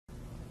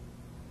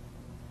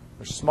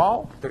They're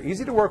small, they're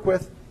easy to work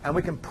with, and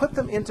we can put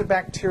them into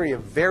bacteria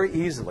very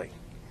easily.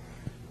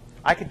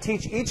 I could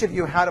teach each of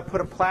you how to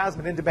put a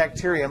plasmid into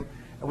bacterium,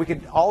 and we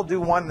could all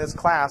do one in this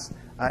class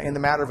in the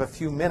matter of a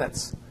few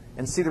minutes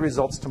and see the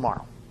results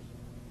tomorrow.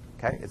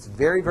 Okay? It's a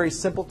very, very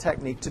simple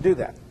technique to do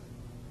that.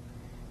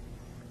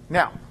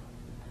 Now,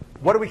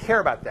 what do we care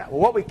about that? Well,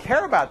 what we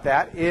care about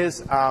that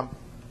is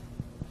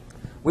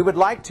we would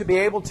like to be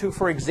able to,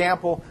 for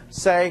example,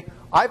 say,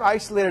 I've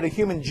isolated a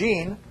human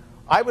gene.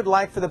 I would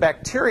like for the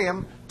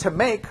bacterium to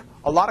make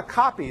a lot of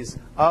copies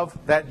of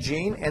that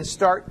gene and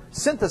start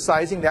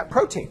synthesizing that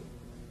protein.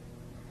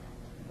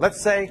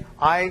 Let's say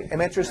I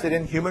am interested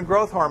in human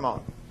growth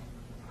hormone.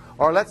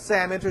 Or let's say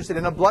I'm interested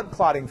in a blood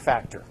clotting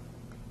factor.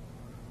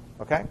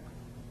 Okay?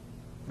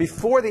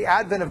 Before the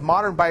advent of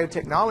modern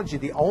biotechnology,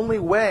 the only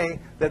way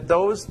that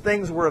those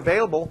things were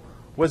available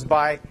was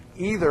by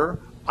either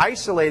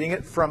isolating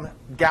it from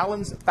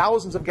gallons,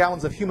 thousands of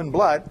gallons of human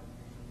blood,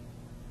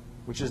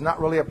 which is not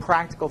really a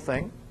practical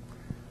thing,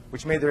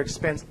 which made their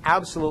expense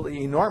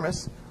absolutely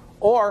enormous,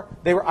 or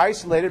they were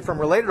isolated from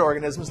related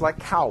organisms like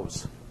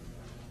cows.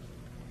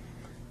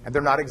 And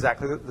they're not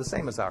exactly the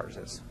same as ours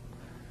is.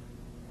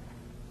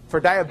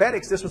 For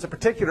diabetics, this was a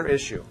particular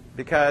issue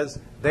because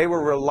they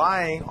were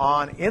relying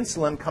on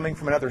insulin coming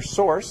from another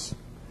source.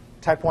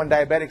 Type 1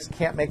 diabetics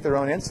can't make their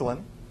own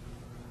insulin.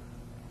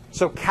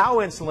 So cow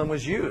insulin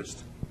was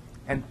used.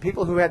 And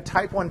people who had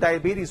type 1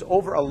 diabetes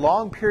over a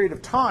long period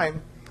of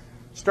time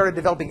started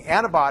developing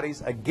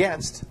antibodies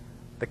against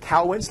the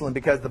cow insulin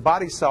because the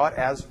body saw it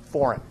as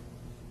foreign.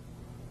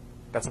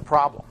 That's a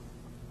problem.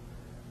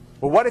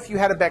 Well, what if you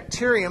had a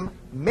bacterium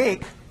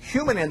make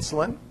human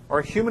insulin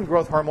or human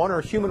growth hormone or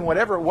human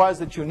whatever it was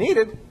that you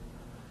needed?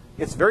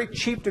 It's very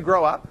cheap to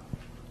grow up.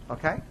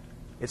 Okay?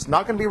 It's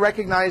not going to be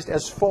recognized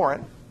as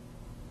foreign.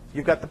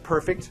 You've got the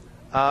perfect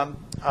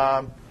drug,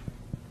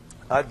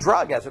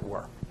 as it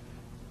were.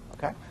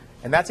 Okay?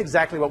 And that's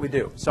exactly what we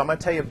do. So I'm going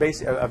to tell you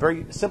a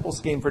very simple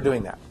scheme for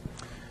doing that.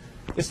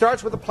 It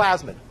starts with a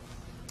plasmid.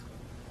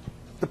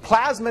 The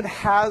plasmid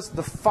has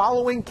the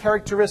following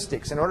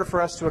characteristics in order for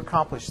us to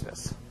accomplish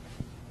this.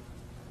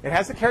 It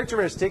has the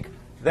characteristic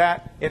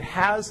that it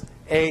has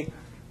a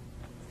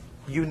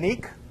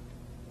unique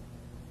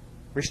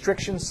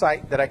restriction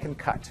site that I can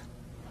cut.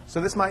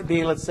 So this might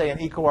be, let's say, an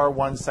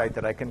EcoR1 site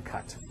that I can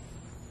cut.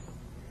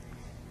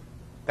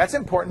 That's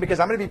important because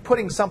I'm going to be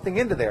putting something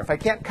into there. If I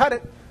can't cut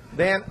it,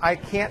 then I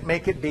can't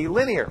make it be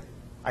linear.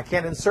 I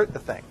can't insert the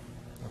thing.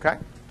 Okay?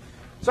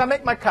 So I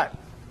make my cut.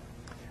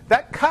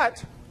 That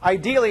cut,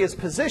 ideally, is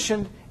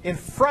positioned in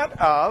front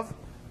of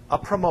a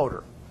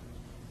promoter.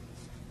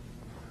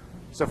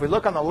 So if we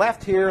look on the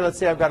left here, let's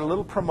say I've got a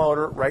little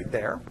promoter right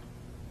there.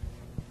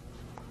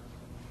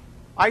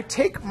 I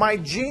take my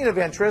gene of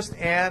interest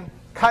and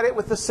cut it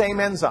with the same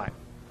enzyme.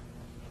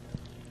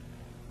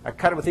 I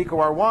cut it with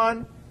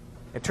EcoR1.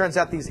 It turns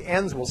out these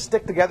ends will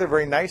stick together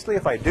very nicely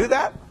if I do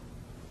that.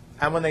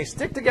 And when they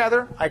stick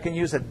together, I can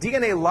use a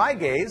DNA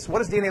ligase. What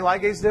does DNA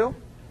ligase do?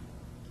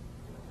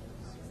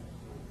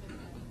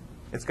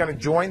 It's going to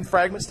join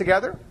fragments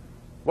together.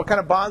 What kind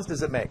of bonds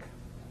does it make?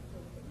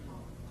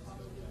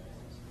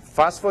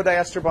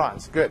 Phosphodiester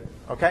bonds. Good.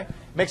 Okay?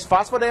 Makes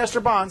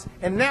phosphodiester bonds,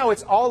 and now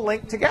it's all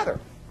linked together.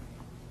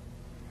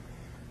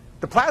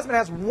 The plasmid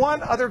has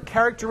one other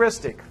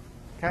characteristic.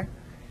 Okay?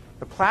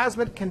 The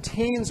plasmid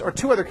contains, or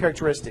two other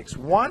characteristics.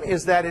 One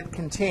is that it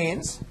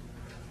contains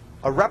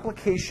a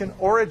replication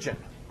origin.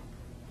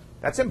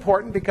 That's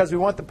important because we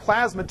want the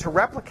plasmid to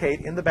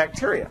replicate in the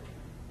bacteria.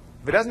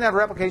 If it doesn't have a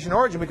replication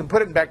origin, we can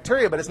put it in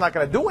bacteria, but it's not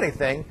going to do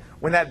anything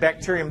when that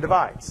bacterium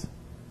divides. So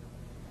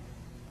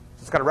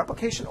it's got a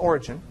replication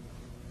origin.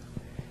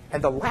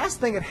 And the last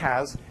thing it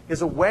has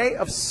is a way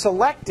of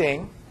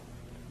selecting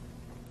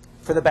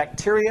for the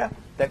bacteria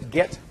that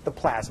get the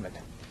plasmid.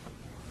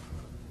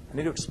 I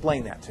need to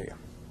explain that to you.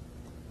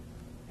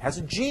 It has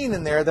a gene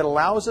in there that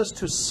allows us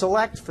to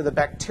select for the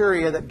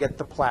bacteria that get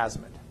the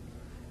plasmid.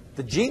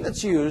 The gene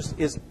that's used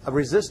is a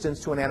resistance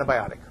to an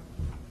antibiotic.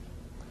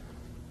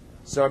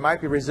 So it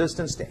might be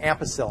resistance to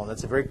ampicillin.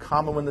 That's a very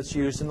common one that's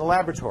used in the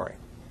laboratory.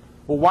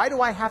 Well, why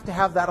do I have to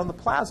have that on the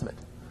plasmid?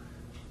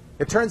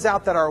 It turns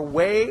out that our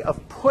way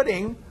of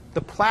putting the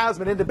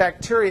plasmid into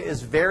bacteria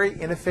is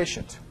very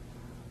inefficient.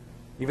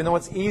 Even though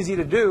it's easy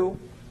to do,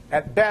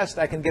 at best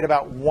I can get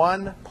about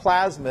one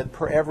plasmid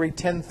per every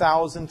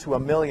 10,000 to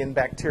 1,000,000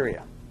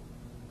 bacteria.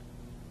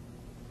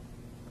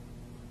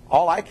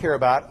 All I care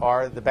about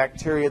are the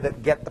bacteria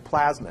that get the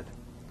plasmid.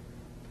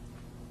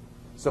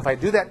 So if I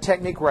do that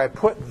technique where I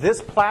put this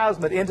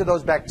plasmid into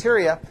those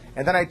bacteria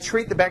and then I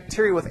treat the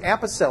bacteria with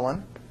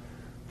ampicillin,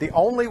 the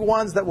only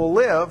ones that will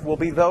live will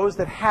be those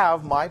that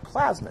have my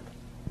plasmid.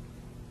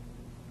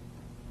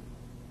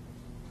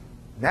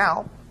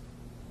 Now,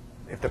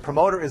 if the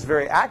promoter is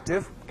very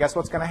active, guess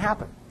what's going to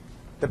happen?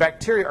 The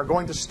bacteria are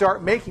going to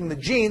start making the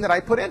gene that I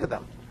put into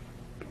them.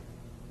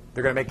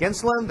 They're going to make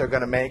insulin. They're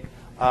going to make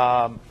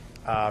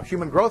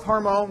human growth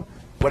hormone.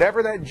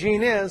 Whatever that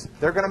gene is,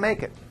 they're going to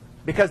make it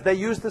because they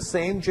use the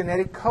same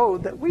genetic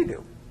code that we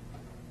do.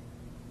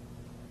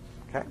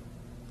 Okay?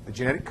 The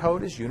genetic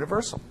code is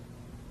universal.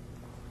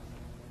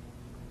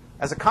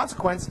 As a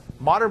consequence,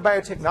 modern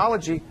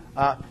biotechnology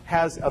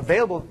has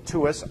available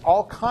to us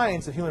all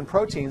kinds of human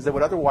proteins that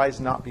would otherwise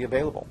not be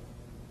available.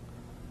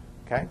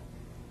 Okay?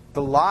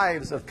 The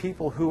lives of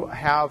people who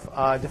have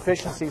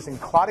deficiencies in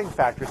clotting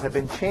factors have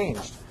been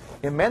changed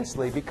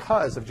immensely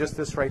because of just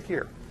this right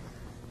here.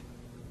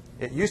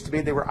 It used to be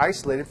they were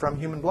isolated from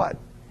human blood.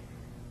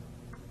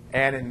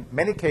 And in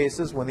many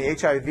cases, when the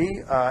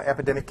HIV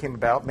epidemic came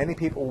about, many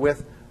people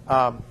with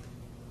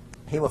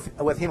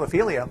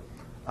hemophilia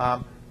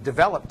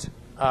developed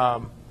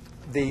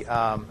the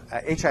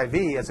HIV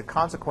as a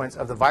consequence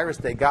of the virus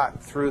they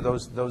got through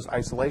those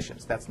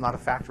isolations. That's not a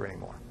factor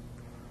anymore.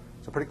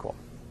 So pretty cool.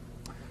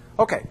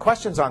 Okay,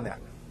 questions on that?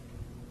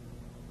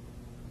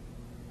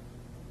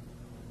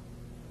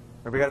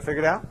 Everybody got it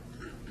figured out?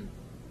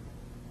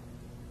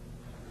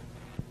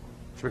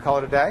 Should we call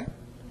it a day?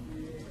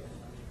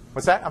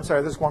 What's that? I'm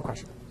sorry, there's one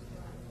question.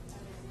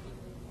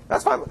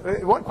 That's fine.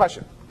 One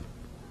question.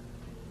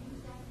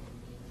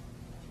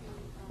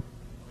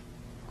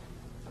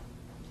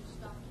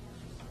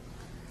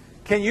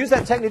 Can you use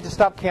that technique to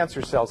stop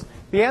cancer cells?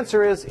 The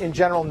answer is, in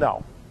general,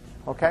 no.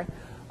 Okay?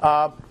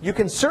 You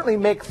can certainly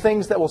make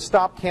things that will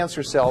stop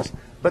cancer cells,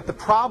 but the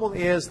problem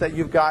is that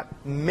you've got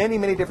many,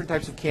 many different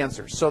types of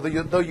cancers. So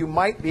though you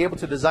might be able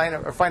to design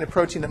or find a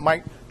protein that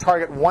might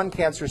target one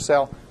cancer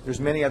cell, there's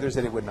many others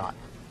that it would not.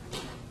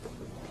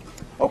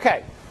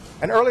 Okay,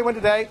 an early one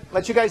today.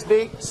 Let you guys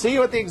be. See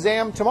you at the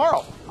exam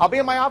tomorrow. I'll be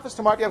in my office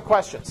tomorrow if you have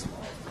questions.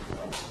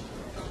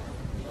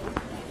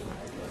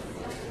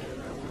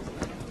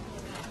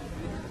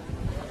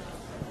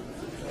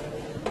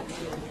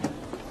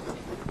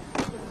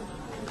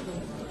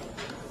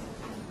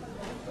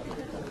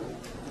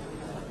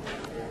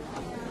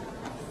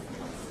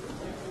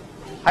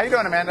 How you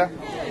doing, Amanda?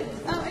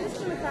 I just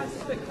came across a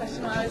quick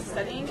question while I was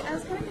studying. I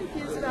was kind of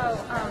confused about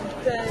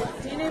the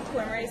DNA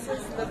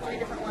polymerases, the 3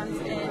 different ones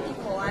in E.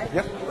 coli.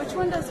 Yep. Which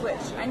one does which?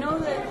 I know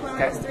that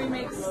polymerase 3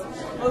 makes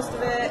most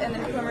of it, and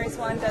then polymerase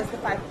 1 does the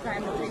 5' to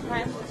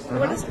 3'.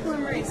 What does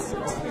polymerase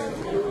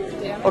 2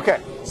 do? Okay,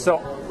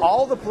 so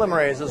all the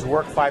polymerases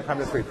work 5' to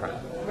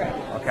 3'. Right.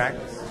 Okay?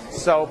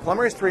 So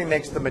polymerase 3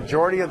 makes the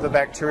majority of the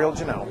bacterial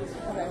genome.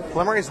 Okay.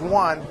 Polymerase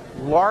 1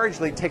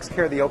 largely takes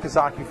care of the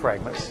Okazaki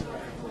fragments.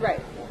 Right.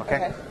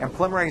 Okay? And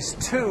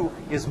polymerase 2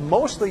 is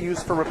mostly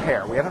used for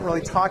repair. We haven't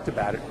really talked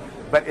about it,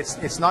 but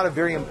it's not a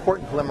very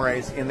important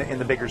polymerase in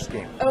the bigger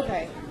scheme.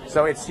 Okay.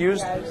 So it's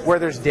used where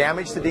there's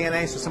damage to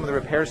DNA, so some of the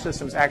repair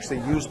systems actually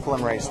use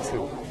polymerase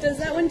 2. Does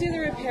that one do the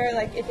repair,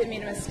 like if it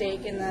made a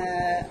mistake in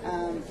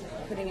the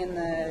putting in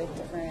the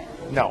different?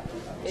 No.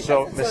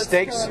 So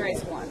mistakes.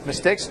 it's polymerase 1.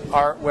 Mistakes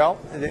are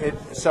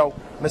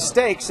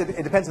mistakes.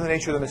 It depends on the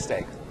nature of the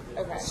mistake.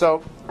 Okay.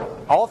 So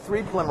all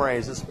 3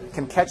 polymerases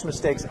can catch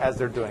mistakes as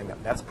they're doing them.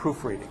 That's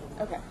proofreading.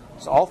 Okay.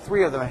 So all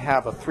 3 of them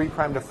have a 3'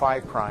 to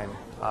 5'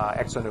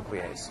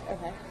 exonuclease.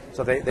 Okay.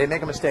 So they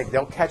make a mistake.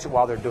 They'll catch it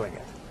while they're doing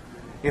it.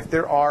 If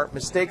there are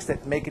mistakes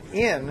that make it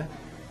in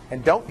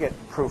and don't get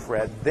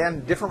proofread,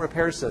 then different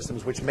repair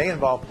systems, which may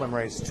involve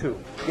polymerase 2,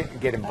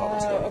 get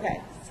involved. Oh,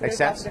 okay. So Makes there's lots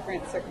sense? of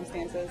different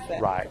circumstances.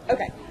 Right.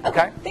 Okay.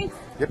 Okay? Thanks.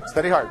 Yep.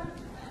 Study hard.